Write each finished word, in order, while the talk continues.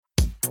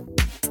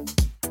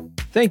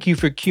Thank you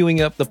for queuing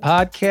up the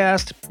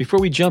podcast. Before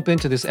we jump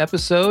into this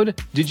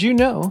episode, did you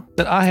know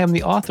that I am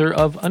the author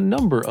of a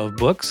number of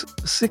books,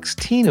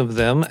 16 of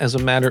them as a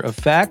matter of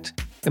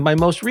fact, and my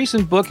most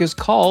recent book is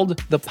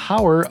called The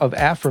Power of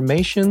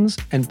Affirmations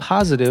and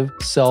Positive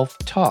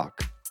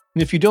Self-Talk.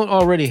 And if you don't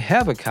already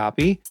have a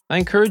copy, I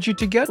encourage you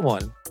to get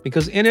one,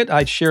 because in it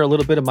I share a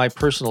little bit of my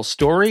personal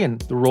story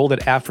and the role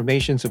that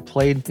affirmations have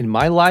played in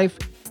my life.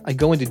 I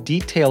go into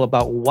detail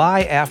about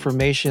why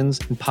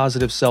affirmations and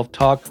positive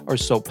self-talk are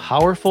so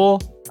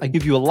powerful. I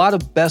give you a lot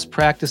of best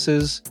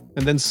practices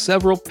and then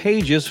several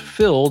pages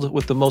filled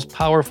with the most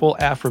powerful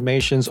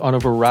affirmations on a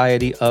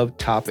variety of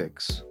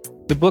topics.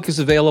 The book is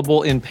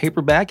available in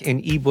paperback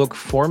and ebook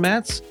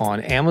formats on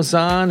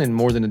Amazon in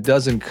more than a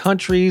dozen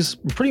countries,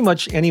 pretty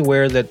much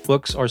anywhere that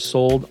books are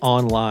sold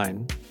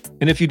online.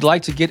 And if you'd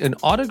like to get an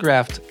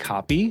autographed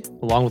copy,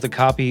 along with a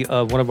copy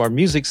of one of our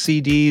music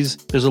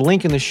CDs, there's a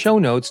link in the show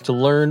notes to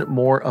learn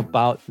more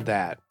about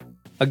that.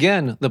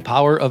 Again, The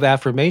Power of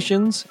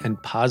Affirmations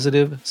and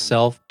Positive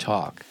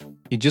Self-Talk.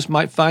 You just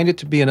might find it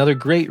to be another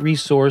great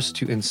resource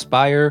to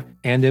inspire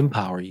and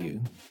empower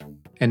you.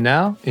 And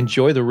now,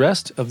 enjoy the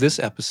rest of this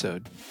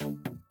episode.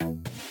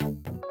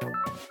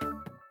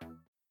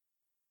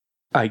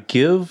 I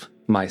give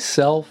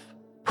myself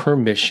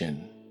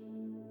permission.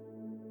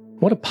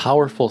 What a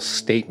powerful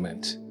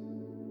statement.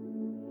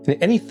 And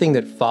anything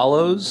that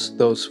follows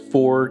those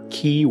 4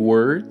 key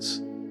words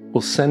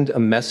will send a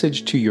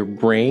message to your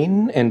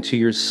brain and to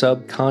your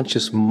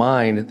subconscious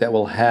mind that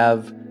will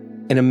have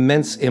an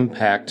immense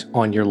impact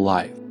on your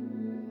life.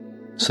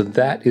 So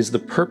that is the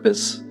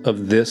purpose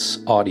of this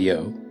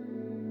audio.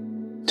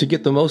 To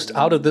get the most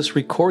out of this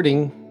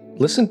recording,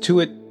 listen to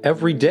it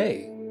every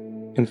day.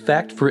 In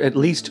fact, for at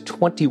least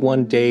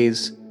 21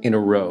 days in a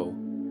row.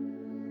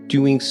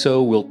 Doing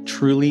so will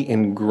truly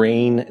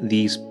ingrain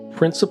these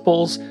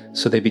principles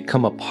so they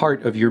become a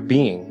part of your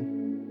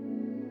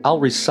being. I'll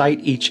recite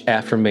each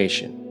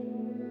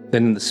affirmation.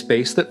 Then in the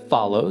space that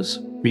follows,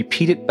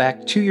 repeat it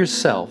back to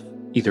yourself,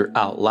 either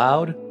out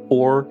loud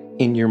or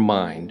in your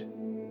mind.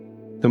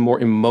 The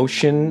more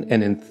emotion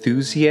and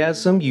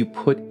enthusiasm you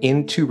put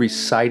into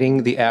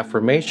reciting the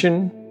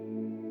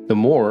affirmation, the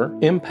more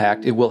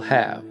impact it will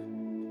have.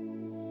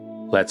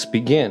 Let's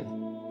begin.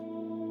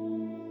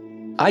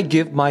 I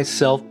give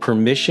myself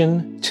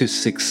permission to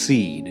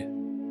succeed.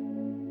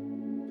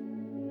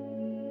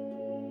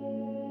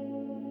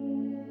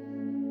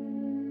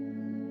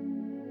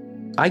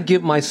 I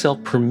give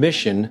myself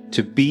permission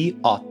to be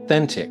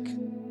authentic.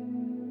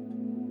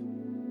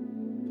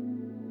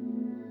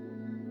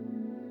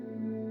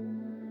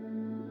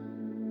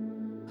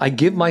 I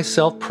give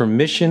myself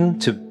permission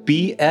to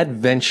be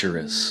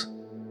adventurous.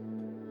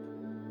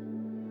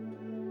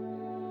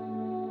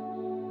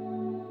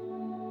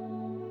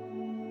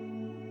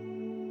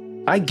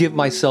 I give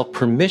myself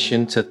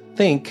permission to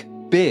think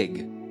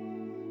big.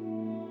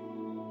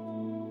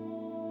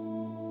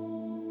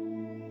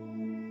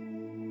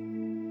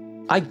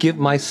 I give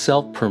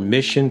myself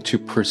permission to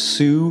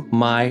pursue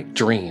my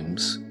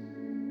dreams.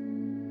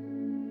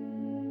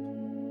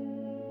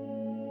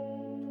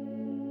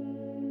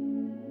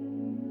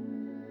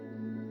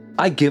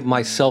 I give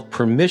myself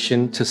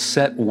permission to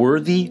set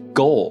worthy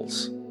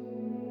goals.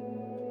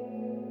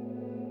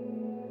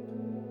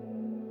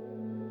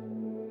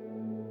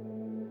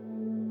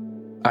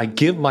 I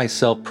give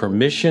myself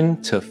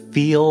permission to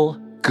feel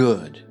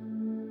good.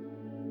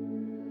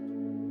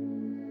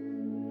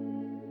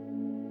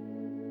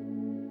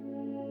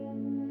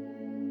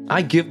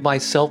 I give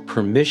myself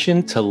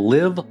permission to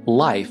live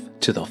life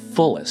to the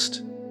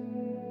fullest.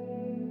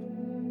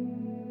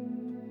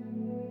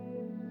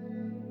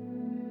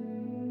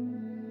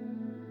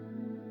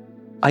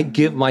 I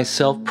give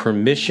myself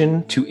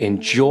permission to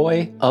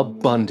enjoy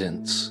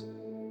abundance.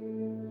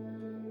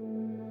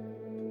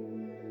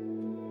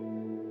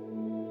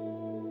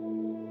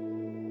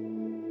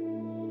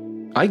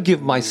 I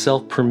give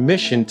myself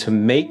permission to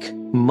make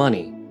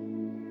money.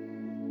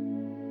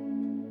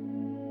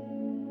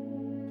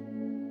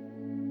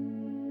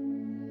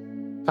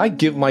 I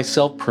give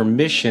myself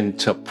permission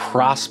to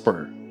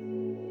prosper.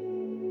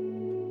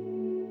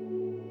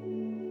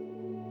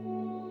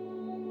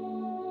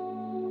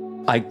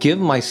 I give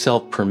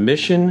myself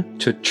permission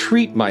to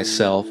treat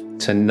myself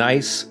to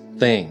nice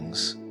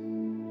things.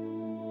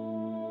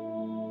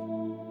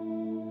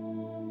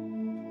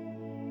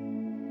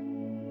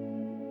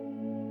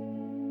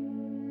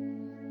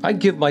 I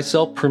give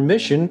myself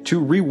permission to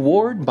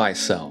reward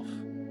myself.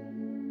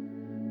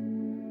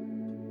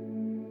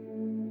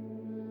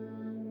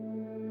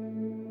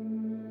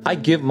 I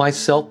give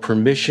myself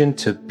permission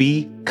to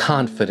be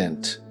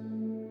confident.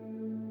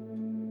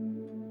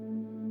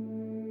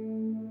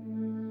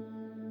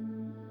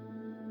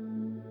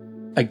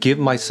 I give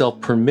myself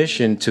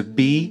permission to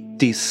be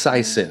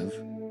decisive.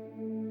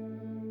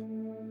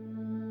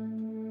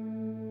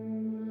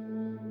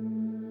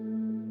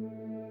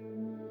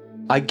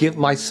 I give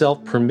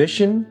myself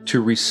permission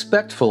to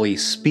respectfully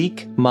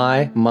speak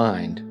my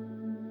mind.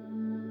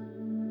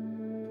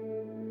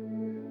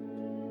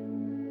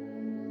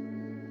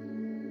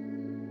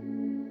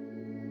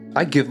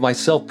 I give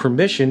myself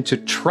permission to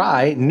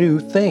try new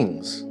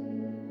things.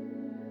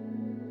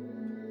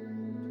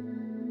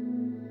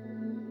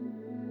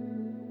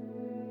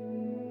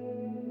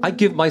 I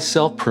give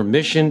myself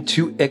permission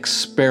to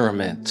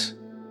experiment.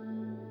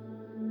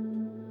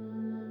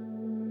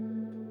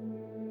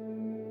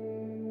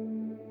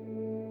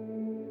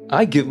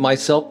 I give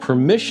myself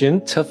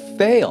permission to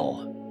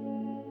fail.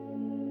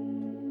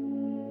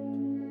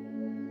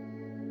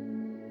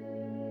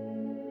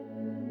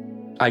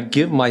 I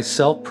give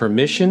myself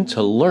permission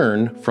to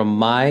learn from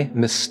my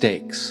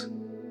mistakes.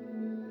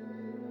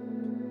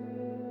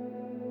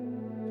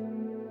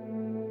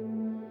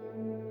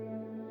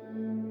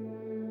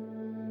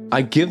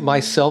 I give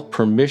myself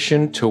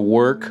permission to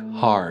work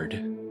hard.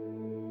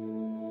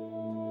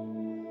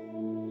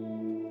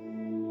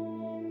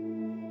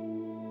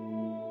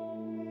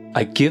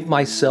 I give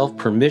myself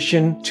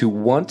permission to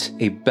want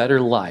a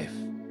better life.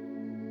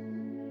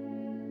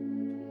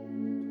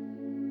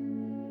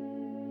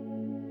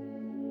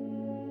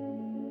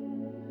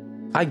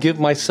 I give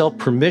myself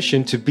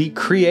permission to be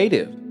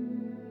creative.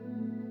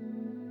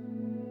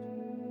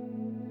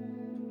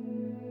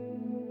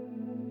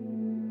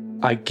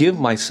 I give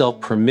myself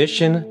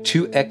permission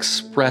to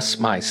express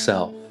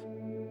myself.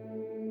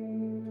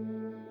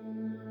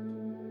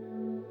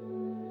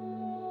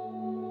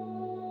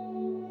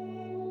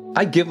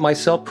 I give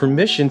myself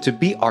permission to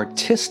be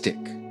artistic.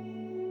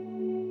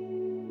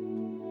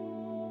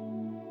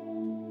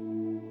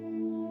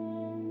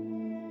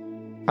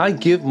 I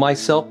give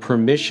myself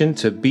permission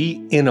to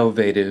be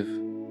innovative.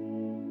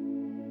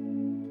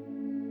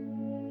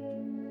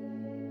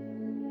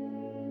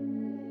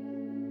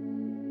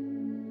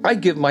 I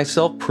give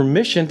myself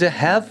permission to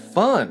have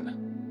fun.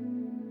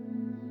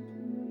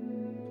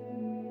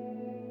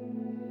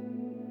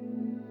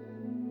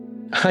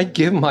 I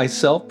give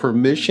myself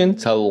permission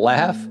to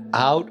laugh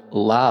out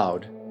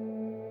loud.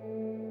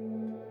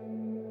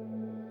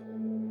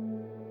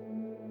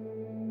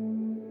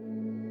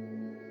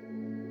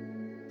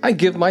 I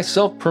give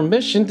myself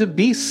permission to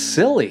be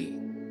silly.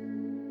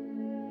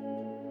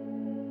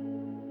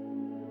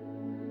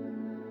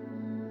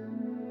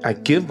 I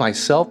give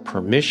myself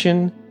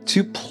permission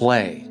to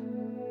play.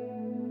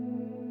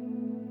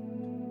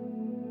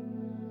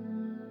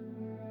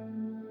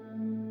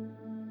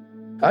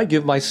 I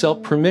give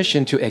myself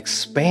permission to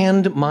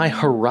expand my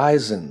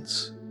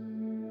horizons.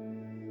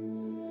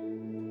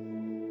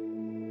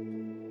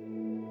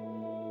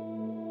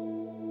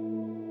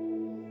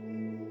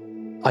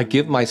 I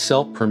give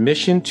myself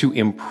permission to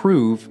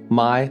improve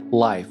my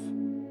life.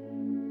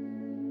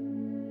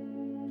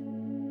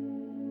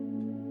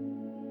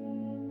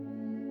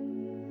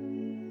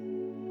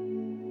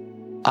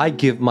 I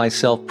give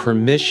myself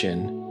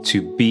permission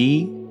to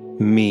be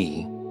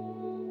me.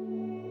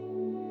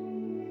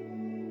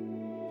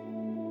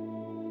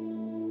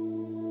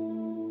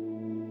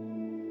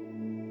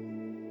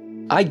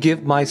 I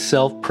give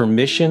myself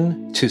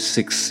permission to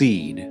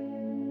succeed.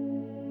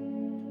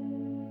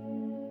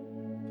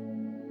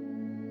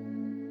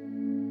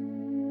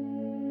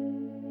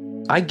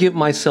 I give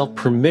myself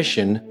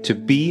permission to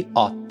be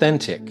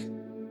authentic.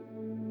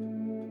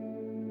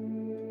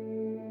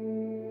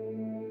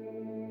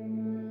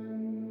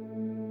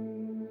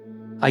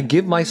 I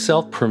give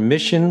myself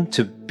permission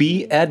to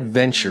be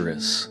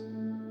adventurous.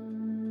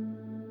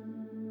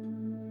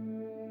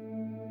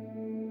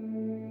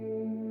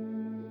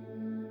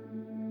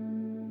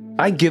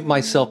 I give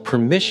myself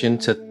permission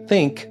to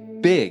think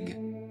big.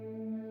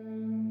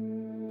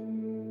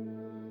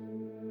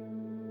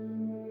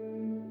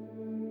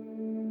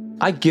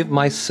 I give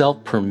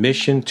myself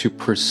permission to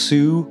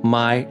pursue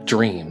my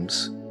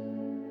dreams.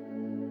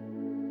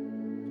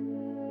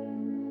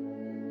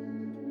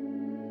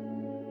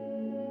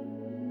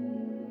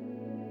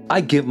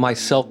 I give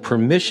myself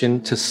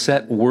permission to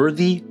set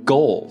worthy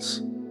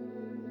goals.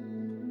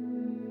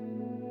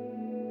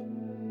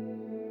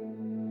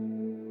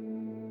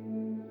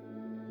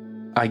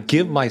 I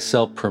give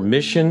myself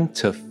permission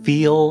to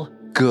feel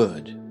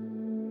good.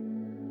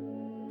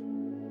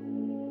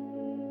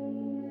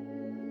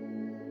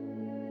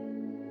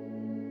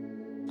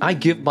 I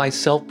give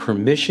myself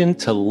permission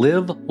to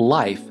live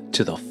life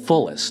to the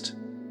fullest.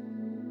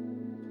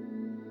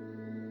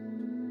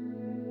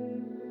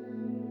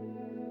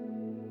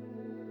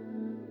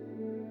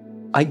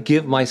 I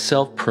give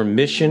myself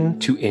permission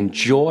to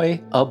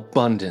enjoy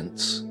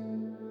abundance.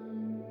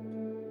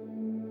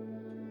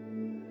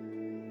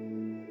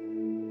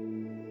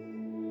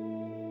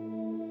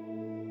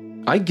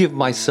 I give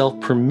myself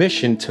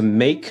permission to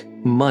make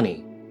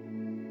money.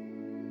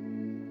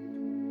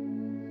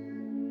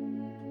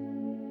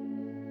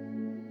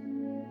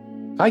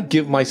 I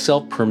give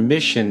myself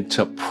permission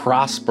to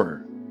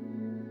prosper.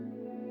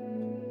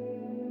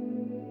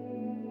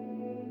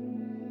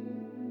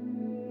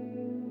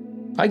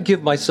 I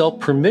give myself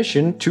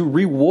permission to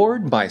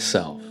reward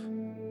myself.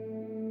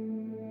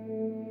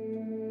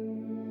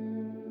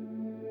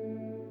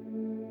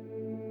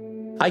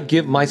 I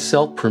give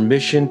myself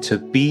permission to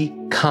be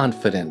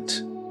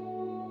confident.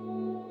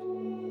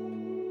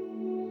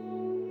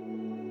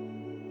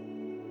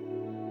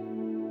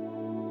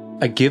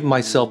 I give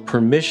myself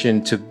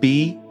permission to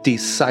be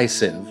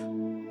decisive.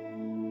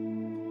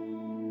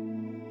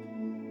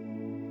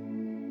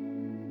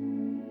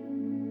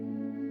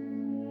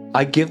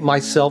 I give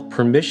myself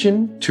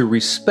permission to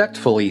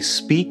respectfully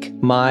speak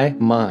my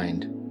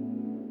mind.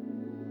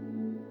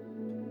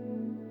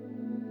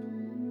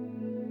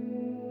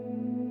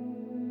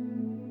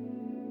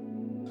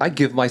 I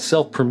give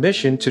myself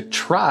permission to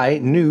try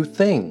new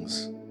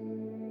things.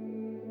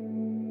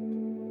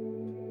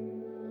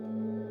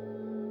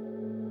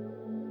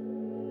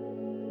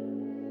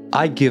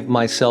 I give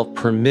myself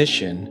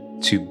permission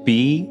to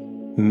be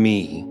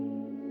me.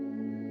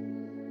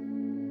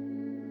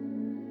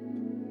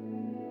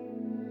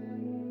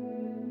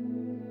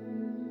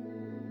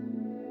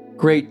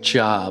 Great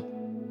job.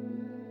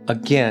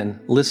 Again,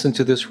 listen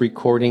to this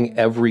recording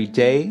every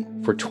day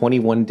for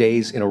 21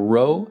 days in a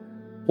row,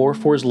 or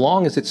for as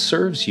long as it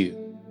serves you,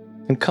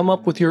 and come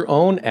up with your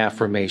own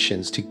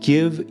affirmations to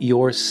give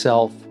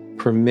yourself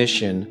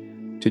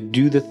permission to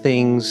do the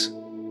things,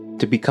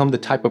 to become the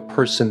type of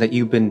person that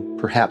you've been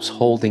perhaps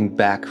holding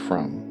back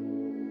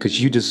from, because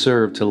you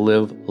deserve to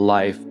live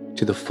life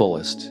to the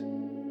fullest.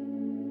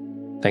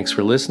 Thanks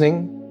for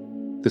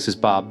listening. This is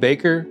Bob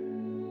Baker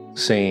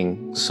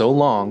saying so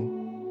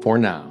long for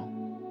now.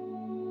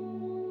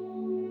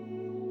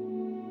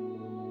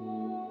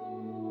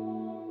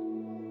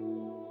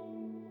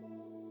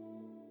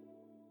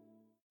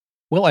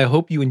 Well, I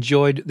hope you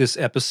enjoyed this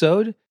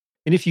episode.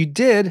 And if you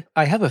did,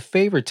 I have a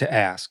favor to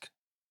ask.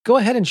 Go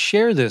ahead and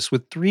share this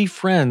with 3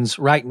 friends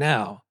right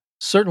now.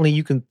 Certainly,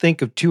 you can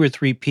think of 2 or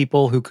 3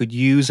 people who could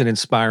use an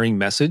inspiring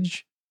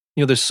message.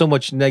 There's so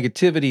much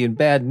negativity and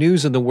bad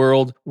news in the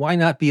world. Why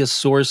not be a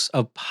source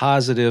of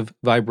positive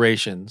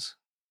vibrations?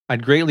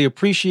 I'd greatly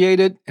appreciate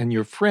it, and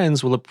your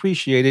friends will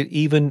appreciate it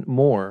even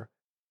more.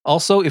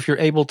 Also, if you're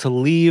able to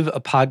leave a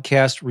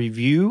podcast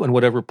review on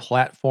whatever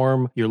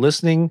platform you're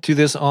listening to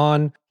this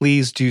on,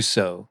 please do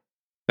so.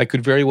 That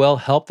could very well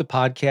help the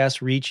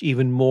podcast reach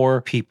even more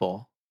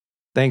people.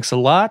 Thanks a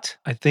lot.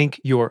 I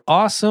think you're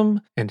awesome,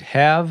 and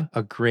have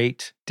a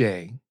great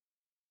day.